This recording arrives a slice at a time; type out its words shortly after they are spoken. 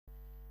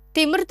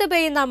തിമിർത്ത്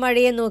പെയ്യുന്ന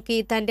മഴയെ നോക്കി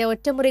തന്റെ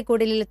ഒറ്റമുറി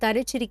കുടിലിൽ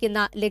തനിച്ചിരിക്കുന്ന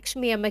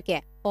ലക്ഷ്മിയമ്മയ്ക്ക്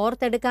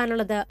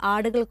ഓർത്തെടുക്കാനുള്ളത്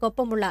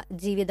ആടുകൾക്കൊപ്പമുള്ള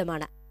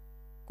ജീവിതമാണ്.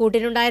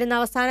 കൂട്ടിനുണ്ടായിരുന്ന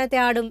അവസാനത്തെ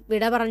ആടും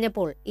വിട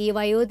പറഞ്ഞപ്പോൾ ഈ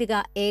വയോധിക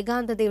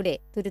ഏകാന്തതയുടെ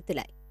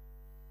തുരുത്തിലായി.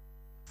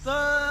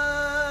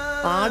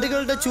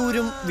 ആടുകളുടെ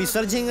ചൂരും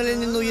വിസർജ്യങ്ങളിൽ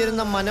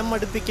നിന്നുയരുന്ന മനം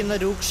മടുപ്പിക്കുന്ന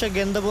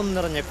രൂക്ഷഗന്ധവും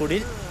നിറഞ്ഞ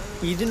കുടിൽ.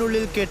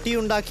 ഇതിനുള്ളിൽ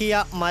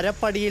കെട്ടിയുണ്ടാക്കിയ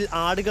മരപ്പടിയിൽ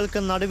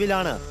ആടുകൾക്ക്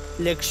നടുവിലാണ്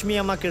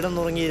ലക്ഷ്മിയമ്മ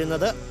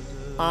കിടന്നുറങ്ങിയിരുന്നത്.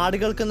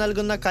 ആടുകൾക്ക്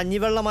നൽകുന്ന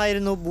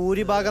കഞ്ഞിവെള്ളമായിരുന്നു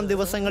ഭൂരിഭാഗം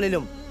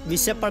ദിവസങ്ങളിലും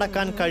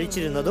വിശപ്പടക്കാൻ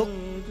കഴിച്ചിരുന്നതും.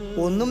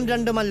 ഒന്നും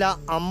രണ്ടുമല്ല,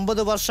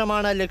 50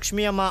 വർഷമാണ്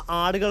ലക്ഷ്മിയമ്മ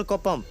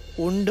ആടുകൾക്കൊപ്പം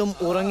ഉണ്ടും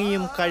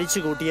ഉറങ്ങിയും കഴിച്ചു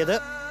കൂട്ടിയത്.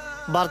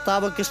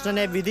 ഭർത്താവ്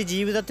കൃഷ്ണനെ വിധി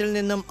ജീവിതത്തിൽ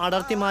നിന്നും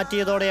അടർത്തി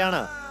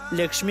മാറ്റിയതോടെയാണ്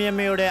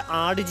ലക്ഷ്മിയമ്മയുടെ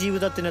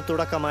ആടുജീവിതത്തിന്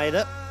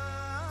തുടക്കമായത്.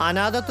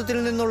 അനാഥത്വത്തിൽ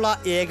നിന്നുള്ള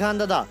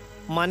ഏകാന്തത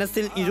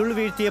മനസ്സിൽ ഇരുൾ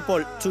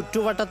വീഴ്ത്തിയപ്പോൾ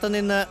ചുറ്റുവട്ടത്ത്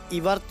നിന്ന്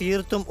ഇവർ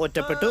തീർത്തും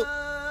ഒറ്റപ്പെട്ടു.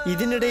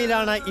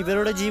 ഇതിനിടയിലാണ്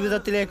ഇവരുടെ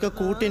ജീവിതത്തിലേക്ക്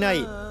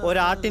കൂട്ടിനായി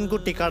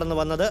ഒരാട്ടിൻകുട്ടി കടന്നു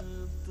വന്നത്.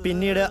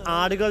 പിന്നീട്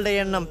ആടുകളുടെ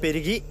എണ്ണം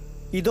പെരുകി.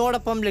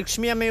 ഇതോടൊപ്പം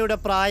ലക്ഷ്മിയമ്മയുടെ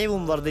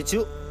പ്രായവും വർദ്ധിച്ചു.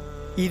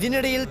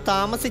 ഇതിനിടയിൽ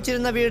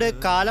താമസിച്ചിരുന്ന വീട്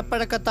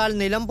കാലപ്പഴക്കത്താൽ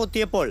നിലം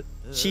പൊത്തിയപ്പോൾ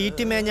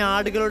ഷീറ്റ് മേഞ്ഞ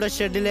ആടുകളുടെ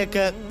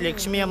ഷെഡിലേക്ക്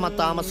ലക്ഷ്മിയമ്മ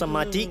താമസം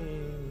മാറ്റി.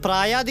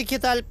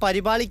 പ്രായാധിക്യത്താൽ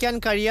പരിപാലിക്കാൻ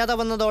കഴിയാതെ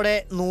വന്നതോടെ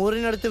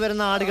 100-നടുത്ത്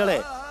വരുന്ന ആടുകളെ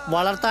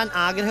വളർത്താൻ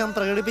ആഗ്രഹം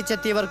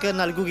പ്രകടിപ്പിച്ചെത്തിയവർക്ക്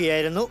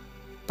നൽകുകയായിരുന്നു.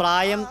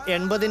 പ്രായം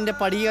 80-ന്റെ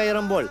പടി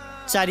കയറുമ്പോൾ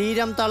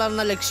ശരീരം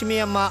തളർന്ന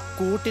ലക്ഷ്മിയമ്മ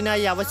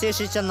കൂട്ടിനായി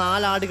അവശേഷിച്ച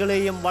 4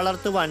 ആടുകളെയും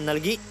വളർത്തുവാൻ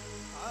നൽകി.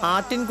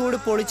 ആട്ടിൻകൂട്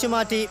പൊളിച്ചു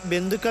മാറ്റി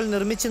ബന്ധുക്കൾ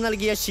നിർമ്മിച്ചു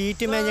നൽകിയ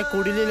ഷീറ്റ് മേഞ്ഞ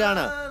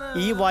കുടിലിലാണ്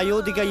ഈ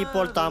വയോധിക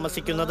ഇപ്പോൾ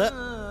താമസിക്കുന്നത്.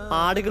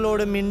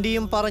 ആടുകളോട്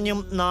മിണ്ടിയും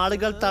പറഞ്ഞും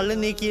നാളുകൾ തള്ളി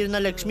നീക്കിയിരുന്ന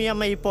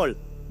ലക്ഷ്മിയമ്മ ഇപ്പോൾ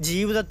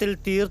ജീവിതത്തിൽ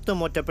തീർത്തും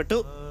ഒറ്റപ്പെട്ടു.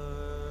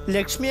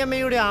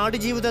 ലക്ഷ്മിയമ്മയുടെ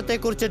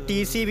ആടുജീവിതത്തെക്കുറിച്ച്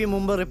TCV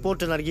മുമ്പ്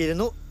റിപ്പോർട്ട്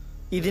നൽകിയിരുന്നു.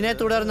 ഇതിനെ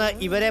തുടർന്ന്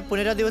ഇവരെ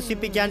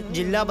പുനരധിവസിപ്പിക്കാൻ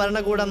ജില്ലാ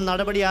ഭരണകൂടം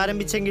നടപടി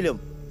ആരംഭിച്ചെങ്കിലും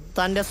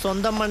തന്റെ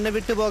സ്വന്തം മണ്ണ്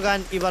വിട്ടുപോകാൻ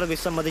ഇവർ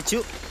വിസമ്മതിച്ചു.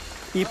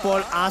 ഇപ്പോൾ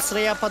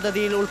ആശ്രയ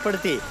പദ്ധതിയിൽ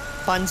ഉൾപ്പെടുത്തി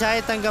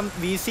പഞ്ചായത്ത് അംഗം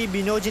VC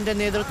ബിനോജിന്റെ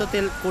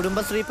നേതൃത്വത്തിൽ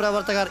കുടുംബശ്രീ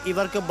പ്രവർത്തകർ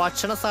ഇവർക്ക്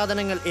ഭക്ഷണ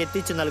സാധനങ്ങൾ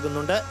എത്തിച്ചു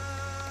നൽകുന്നുണ്ട്.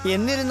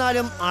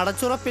 എന്നിരുന്നാലും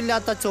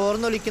അടച്ചുറപ്പില്ലാത്ത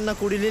ചോർന്നൊലിക്കുന്ന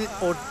കുടിലിൽ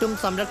ഒട്ടും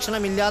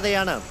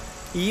സംരക്ഷണമില്ലാതെയാണ്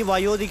ഈ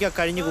വയോധിക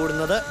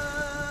കഴിഞ്ഞുകൂടുന്നത്.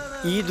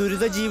 ഈ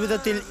ദുരിത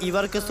ജീവിതത്തിൽ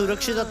ഇവർക്ക്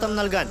സുരക്ഷിതത്വം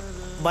നൽകാൻ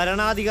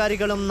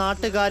ഭരണാധികാരികളും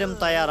നാട്ടുകാരും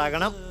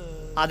തയ്യാറാകണം.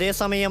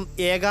 അതേസമയം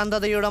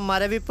ഏകാന്തതയുടെ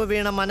മരവിപ്പ്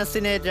വീണ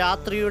മനസ്സിനെ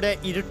രാത്രിയുടെ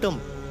ഇരുട്ടും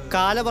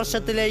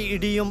കാലവർഷത്തിലെ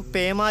ഇടിയും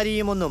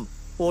പേമാരിയുമൊന്നും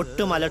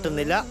ഒട്ടും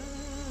അലട്ടുന്നില്ല.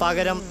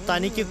 പകരം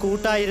തനിക്ക്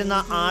കൂട്ടായിരുന്ന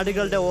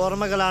ആടുകളുടെ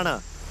ഓർമ്മകളാണ്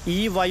ഈ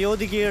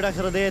വയോധികയുടെ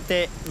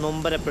ഹൃദയത്തെ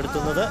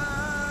നൊമ്പരപ്പെടുത്തുന്നത്.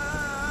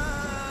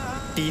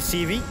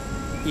 TCV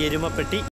എരുമപ്പെട്ടി.